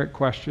generic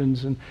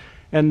questions,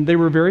 and they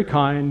were very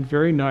kind,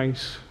 very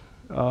nice.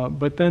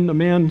 But then the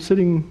man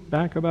sitting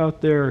back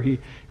about there, he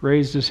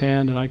raised his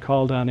hand, and I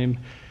called on him,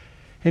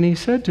 and he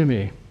said to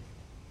me,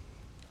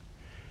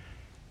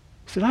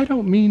 he said, "I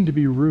don't mean to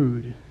be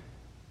rude,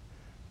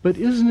 but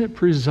isn't it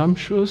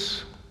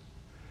presumptuous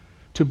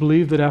to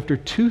believe that after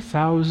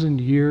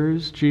 2,000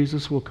 years,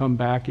 Jesus will come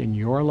back in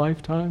your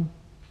lifetime?"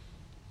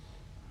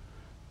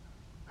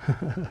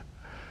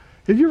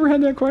 Have you ever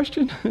had that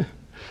question?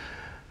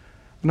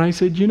 And I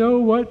said, you know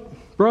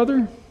what,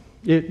 brother?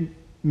 It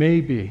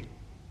may be.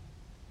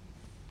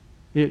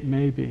 It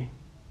may be.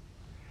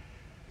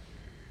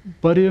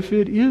 But if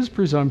it is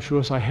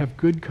presumptuous, I have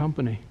good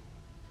company.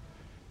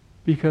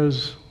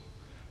 Because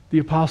the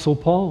Apostle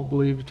Paul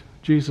believed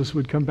Jesus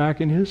would come back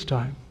in his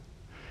time.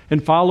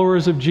 And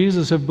followers of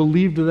Jesus have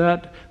believed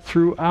that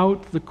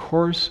throughout the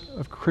course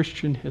of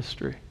Christian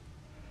history.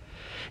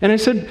 And I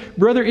said,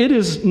 brother,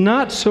 it's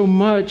not so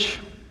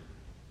much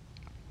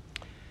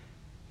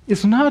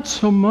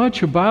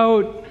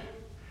about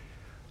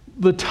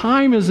the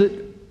time as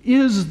it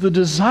is the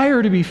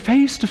desire to be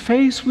face to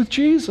face with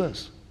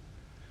Jesus.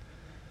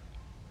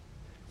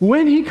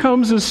 When he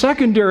comes is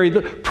secondary.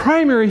 The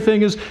primary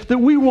thing is that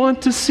we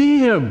want to see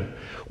him.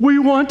 We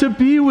want to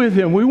be with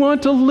him. We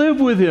want to live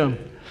with him.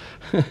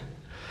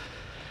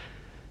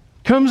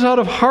 Comes out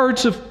of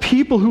hearts of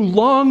people who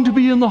long to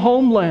be in the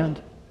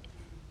homeland.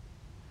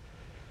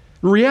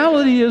 The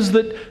reality is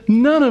that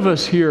none of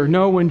us here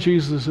know when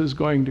Jesus is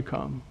going to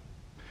come.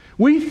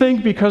 We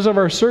think because of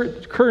our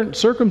current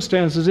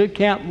circumstances it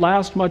can't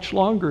last much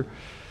longer.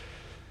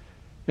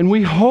 And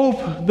we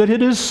hope that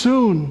it is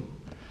soon.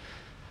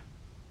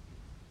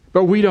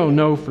 But we don't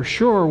know for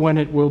sure when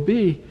it will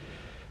be.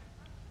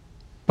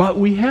 But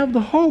we have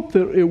the hope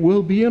that it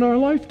will be in our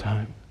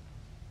lifetime.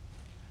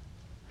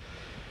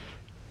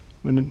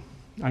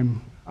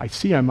 I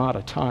see I'm out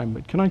of time,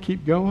 but can I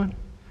keep going?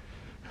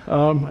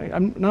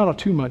 I'm not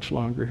too much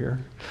longer here.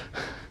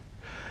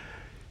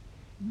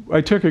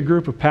 I took a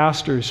group of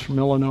pastors from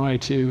Illinois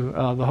to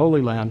the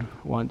Holy Land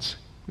once,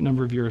 a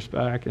number of years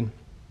back, and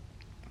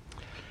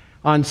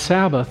on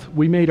Sabbath,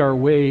 we made our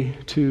way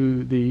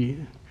to the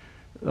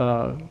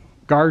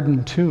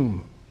Garden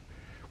Tomb,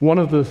 one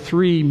of the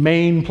three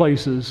main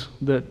places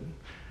that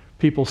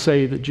people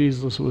say that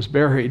Jesus was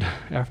buried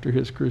after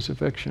his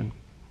crucifixion.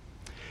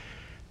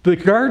 The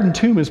Garden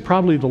Tomb is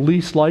probably the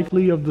least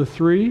likely of the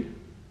three,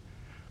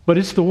 but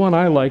it's the one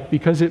I like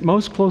because it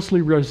most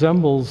closely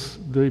resembles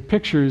the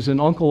pictures in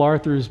Uncle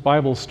Arthur's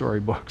Bible story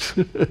books.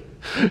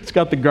 It's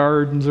got the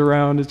gardens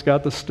around, it's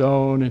got the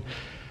stone,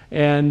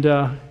 and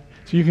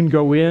so you can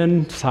go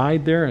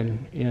inside there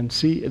and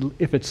see.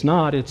 If it's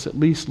not, it's at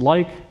least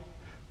like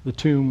the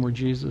tomb where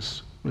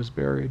Jesus was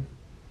buried.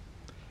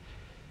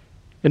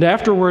 And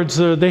afterwards,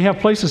 they have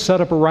places set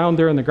up around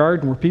there in the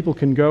garden where people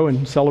can go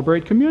and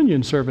celebrate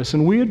communion service.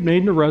 And we had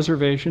made a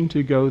reservation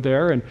to go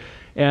there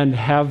and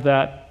have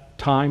that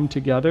time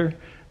together.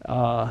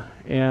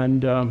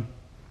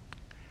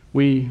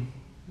 We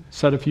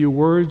said a few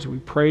words. We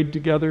prayed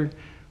together.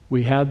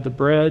 We had the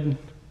bread.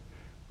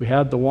 We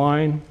had the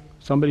wine.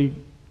 Somebody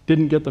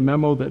didn't get the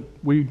memo that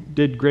we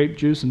did grape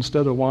juice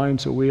instead of wine,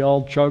 so we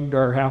all chugged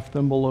our half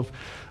thimble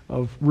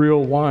of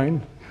real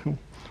wine.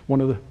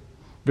 One of the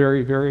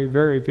very, very,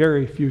 very,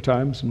 very few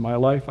times in my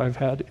life I've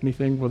had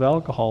anything with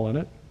alcohol in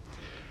it.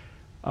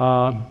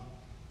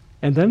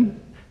 And then,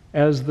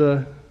 as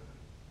the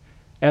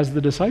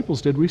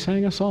disciples did, we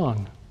sang a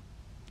song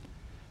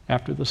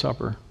after the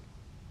supper.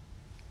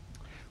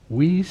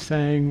 We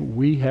sang,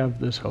 "We Have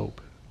This Hope,"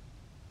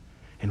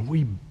 and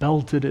we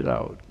belted it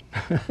out.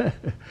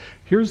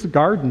 Here's the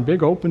garden,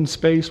 big open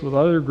space with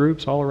other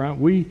groups all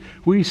around.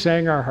 We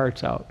sang our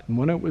hearts out, and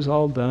when it was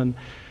all done,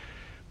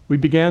 we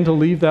began to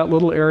leave that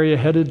little area,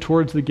 headed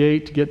towards the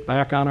gate to get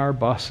back on our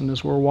bus. And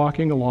as we're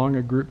walking along,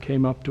 a group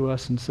came up to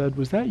us and said,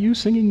 "Was that you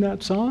singing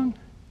that song?"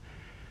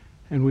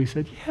 And we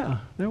said, "Yeah,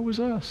 that was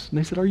us." And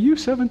they said, "Are you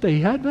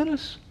Seventh-day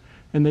Adventists?"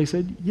 And they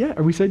said, "Yeah."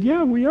 And we said,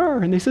 "Yeah, we are."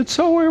 And they said,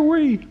 "So are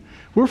we.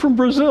 We're from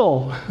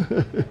Brazil."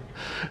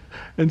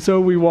 And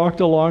so we walked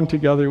along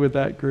together with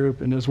that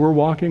group. And as we're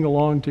walking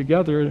along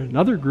together,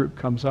 another group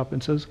comes up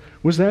and says,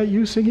 "Was that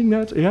you singing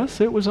that?" "Yes,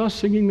 it was us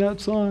singing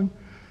that song."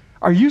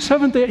 "Are you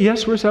Seventh-day?"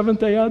 "Yes, we're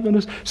Seventh-day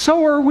Adventists."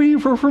 "So are we.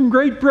 We're from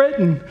Great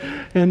Britain."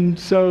 And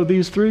so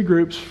these three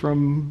groups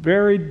from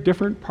very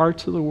different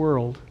parts of the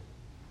world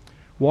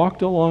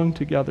walked along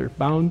together,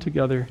 bound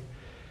together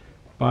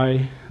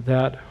by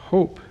that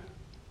hope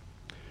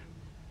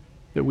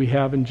that we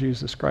have in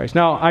Jesus Christ.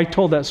 Now, I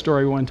told that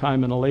story one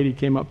time, and a lady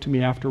came up to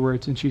me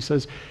afterwards, and she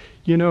says,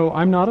 "You know,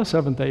 I'm not a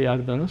Seventh-day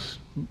Adventist.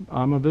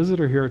 I'm a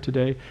visitor here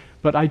today,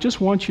 but I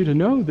just want you to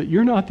know that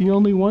you're not the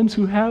only ones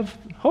who have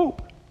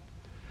hope."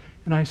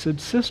 And I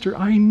said, "Sister,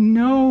 I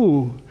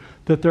know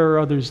that there are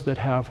others that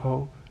have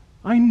hope.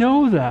 I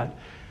know that.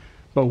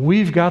 But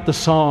we've got the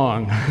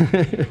song."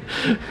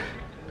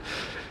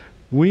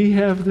 We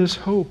have this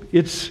hope.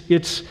 It's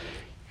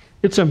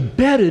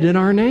embedded in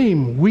our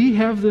name. We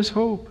have this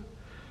hope.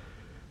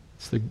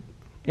 It's the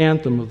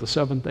anthem of the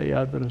Seventh-day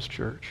Adventist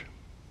Church.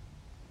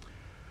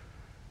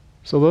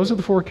 So those are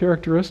the four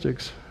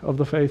characteristics of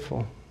the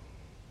faithful.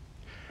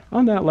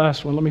 On that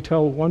last one, let me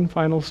tell one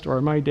final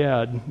story. My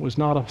dad was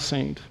not a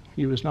saint.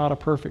 He was not a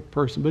perfect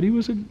person, but he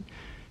was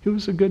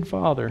a good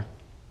father.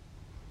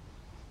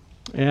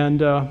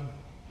 And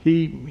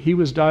he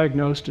was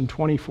diagnosed in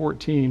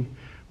 2014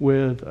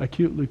 with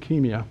acute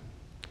leukemia.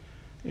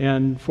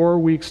 And 4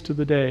 weeks to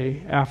the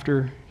day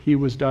after he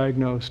was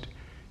diagnosed,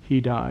 he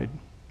died.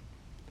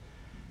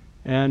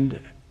 And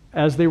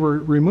as they were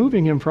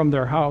removing him from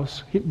their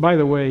house, by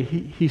the way,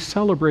 he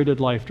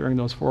celebrated life during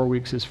those 4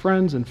 weeks. His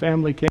friends and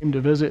family came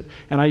to visit,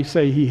 and I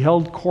say he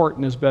held court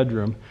in his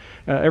bedroom.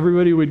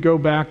 Everybody would go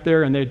back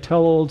there and they'd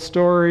tell old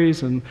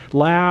stories and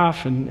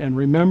laugh and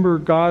remember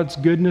God's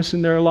goodness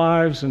in their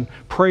lives and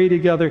pray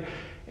together.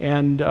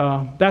 And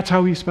that's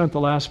how he spent the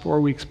last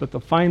 4 weeks. But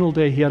the final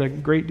day, he had a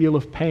great deal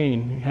of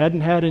pain. He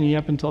hadn't had any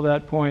up until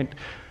that point.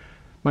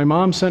 My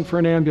mom sent for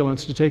an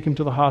ambulance to take him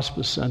to the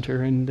hospice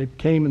center, and they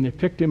came and they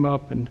picked him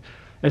up. And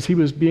as he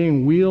was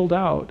being wheeled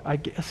out, I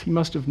guess he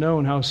must have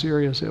known how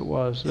serious it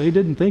was. They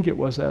didn't think it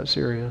was that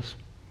serious.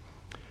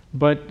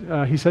 But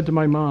he said to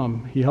my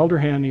mom, he held her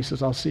hand and he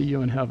says, "I'll see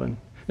you in heaven."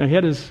 Now, he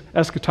had his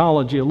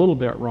eschatology a little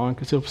bit wrong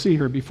because he'll see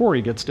her before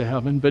he gets to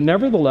heaven. But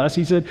nevertheless,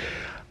 he said,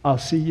 "I'll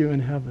see you in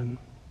heaven."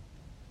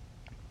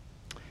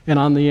 And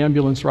on the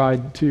ambulance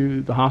ride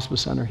to the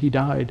hospice center, he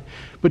died.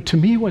 But to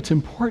me, what's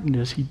important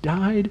is he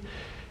died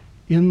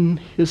in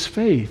his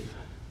faith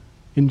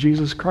in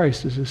Jesus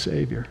Christ as his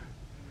Savior,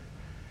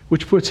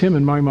 which puts him,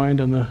 in my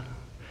mind, on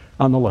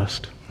the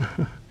list.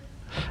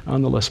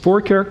 On the list.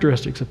 4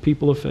 characteristics of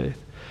people of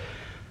faith.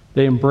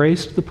 They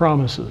embraced the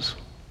promises.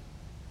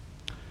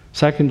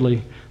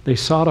 Secondly, they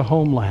sought a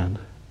homeland,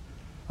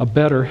 a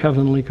better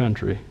heavenly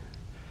country.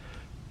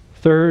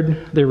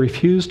 Third, they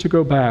refused to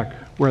go back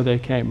where they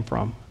came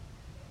from.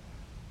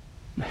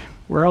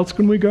 Where else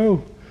can we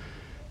go?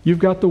 You've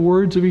got the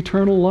words of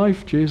eternal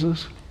life,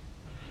 Jesus.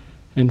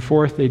 And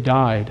fourth, they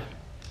died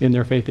in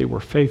their faith. They were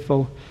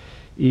faithful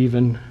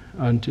even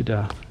unto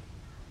death.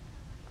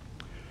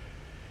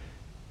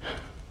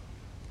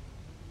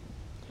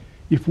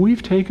 If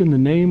we've taken the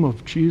name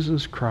of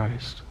Jesus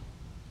Christ,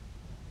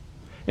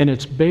 and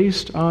it's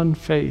based on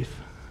faith,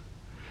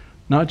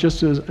 not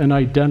just as an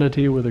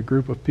identity with a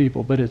group of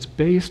people, but it's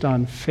based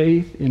on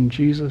faith in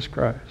Jesus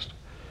Christ,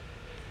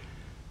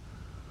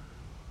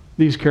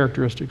 these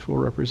characteristics will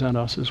represent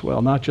us as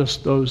well, not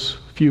just those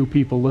few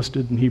people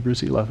listed in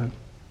Hebrews 11.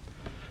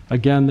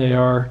 Again,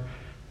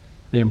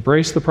 they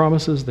embraced the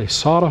promises, they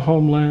sought a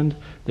homeland,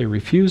 they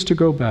refused to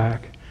go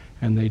back,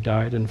 and they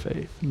died in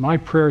faith. My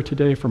prayer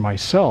today for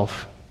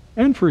myself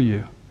and for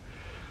you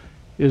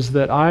is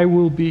that I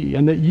will be,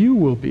 and that you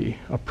will be,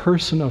 a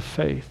person of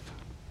faith,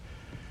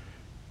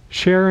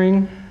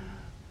 sharing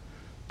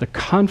the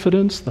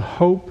confidence, the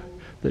hope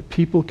that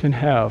people can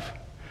have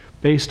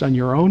based on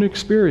your own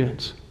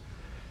experience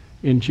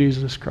in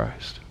Jesus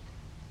Christ.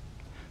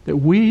 That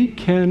we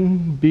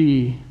can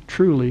be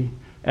truly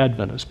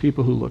Adventists,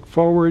 people who look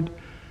forward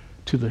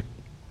to the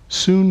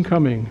soon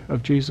coming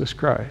of Jesus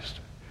Christ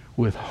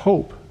with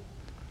hope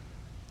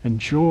and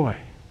joy,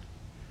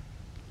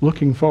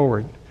 looking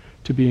forward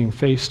to being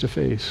face to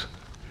face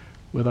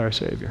with our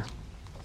Savior.